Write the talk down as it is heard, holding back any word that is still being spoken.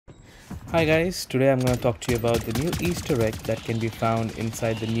Hi guys, today I'm going to talk to you about the new Easter egg that can be found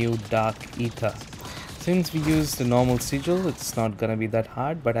inside the new dark ether. Since we use the normal sigil, it's not going to be that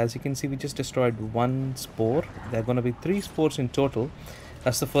hard, but as you can see we just destroyed one spore. There are going to be 3 spores in total.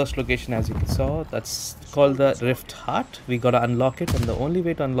 That's the first location as you saw. That's called the Rift Heart. We got to unlock it, and the only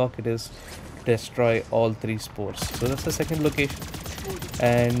way to unlock it is to destroy all 3 spores. So that's the second location.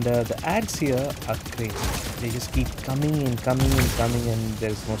 And the ads here are crazy. They just keep coming and coming and coming, and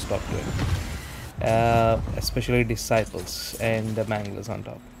there's no stop to it. Especially disciples and the manglers on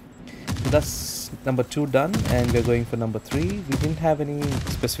top. So that's number 2 done, and we're going for number 3. We didn't have any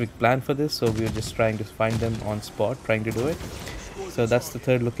specific plan for this, so we were just trying to find them on spot, trying to do it. So that's the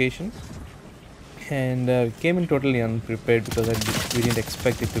third location, and we came in totally unprepared because we didn't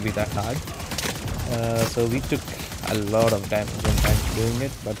expect it to be that hard. So we took a lot of damage when time doing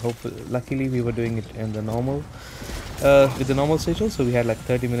it, but luckily we were doing it in the normal with the normal sigil, so we had like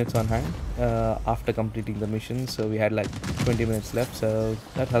 30 minutes on hand after completing the mission, so we had like 20 minutes left, so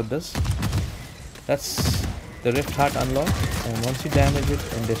that helped us. That's the Rift Heart unlocked, and once you damage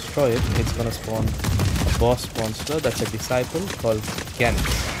it and destroy it, it's gonna spawn a boss monster that's a disciple called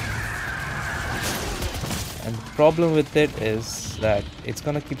Ganix. And the problem with it is that it's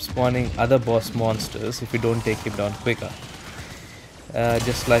gonna keep spawning other boss monsters if you don't take him down quicker,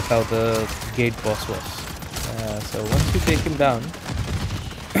 just like how the gate boss was. So once you take him down,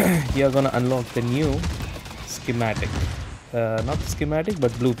 you're gonna unlock the new schematic, not the schematic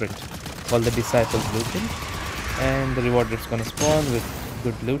but blueprint, called the Disciple Blueprint, and the reward is gonna spawn with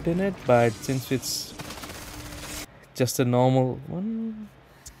good loot in it. But since it's just a normal one,